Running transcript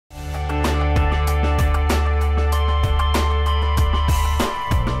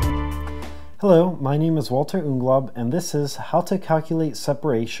Hello, my name is Walter Unglaub, and this is how to calculate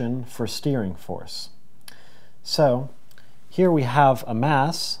separation for steering force. So, here we have a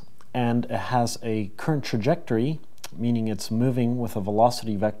mass, and it has a current trajectory, meaning it's moving with a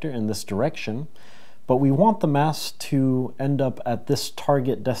velocity vector in this direction, but we want the mass to end up at this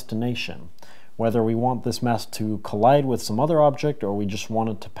target destination. Whether we want this mass to collide with some other object or we just want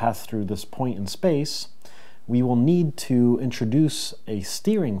it to pass through this point in space, we will need to introduce a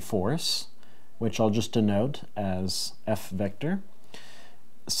steering force, which I'll just denote as F vector,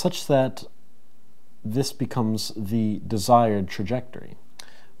 such that this becomes the desired trajectory.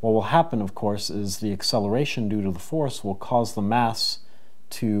 What will happen, of course, is the acceleration due to the force will cause the mass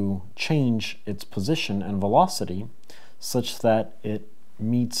to change its position and velocity such that it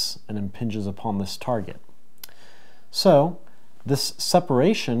meets and impinges upon this target. So, this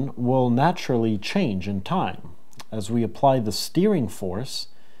separation will naturally change in time. As we apply the steering force,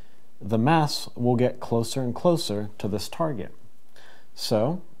 the mass will get closer and closer to this target.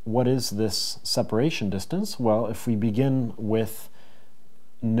 So, what is this separation distance? Well, if we begin with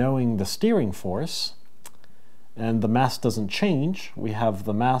knowing the steering force, and the mass doesn't change, we have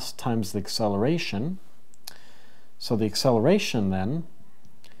the mass times the acceleration. So the acceleration then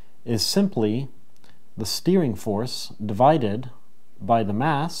is simply the steering force divided by the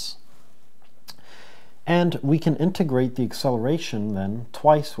mass, and we can integrate the acceleration then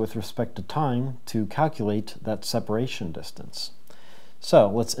twice with respect to time to calculate that separation distance. So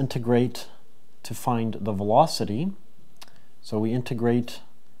let's integrate to find the velocity. So we integrate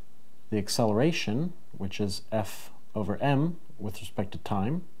the acceleration, which is F over m with respect to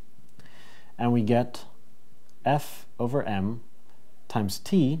time, and we get F over m times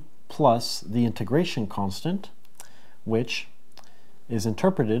t plus the integration constant, which is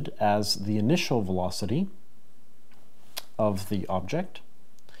interpreted as the initial velocity of the object.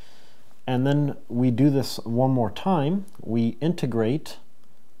 And then we do this one more time. We integrate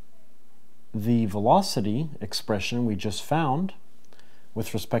the velocity expression we just found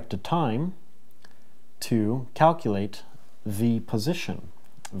with respect to time to calculate the position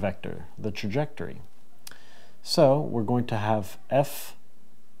vector, the trajectory. So we're going to have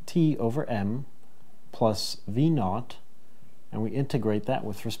ft over m plus v naught, and we integrate that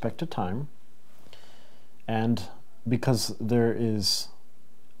with respect to time. And because there is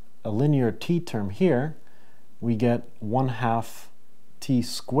a linear t term here, we get 1/2 t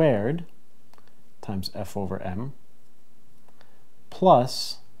squared times f over m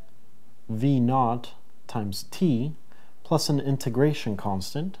plus v naught times t plus an integration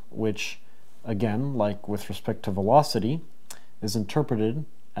constant, which again, like with respect to velocity, is interpreted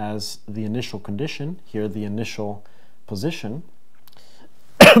as the initial condition, here the initial position.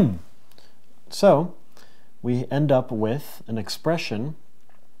 So we end up with an expression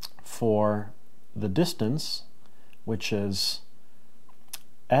for the distance, which is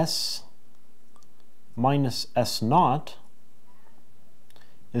s minus s naught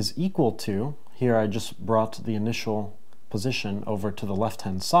is equal to, here I just brought the initial position over to the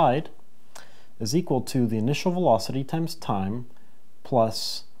left-hand side, is equal to the initial velocity times time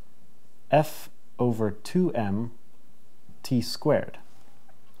plus f over 2m t squared.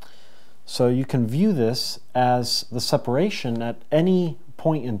 So you can view this as the separation at any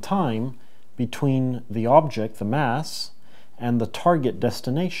point in time between the object, the mass, and the target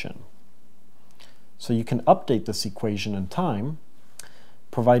destination. So you can update this equation in time,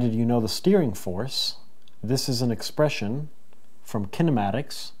 provided you know the steering force. This is an expression from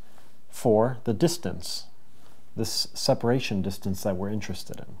kinematics for the distance, this separation distance that we're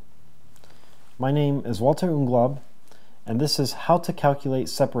interested in. My name is Walter Unglaub, and this is how to calculate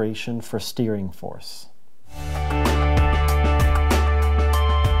separation for steering force.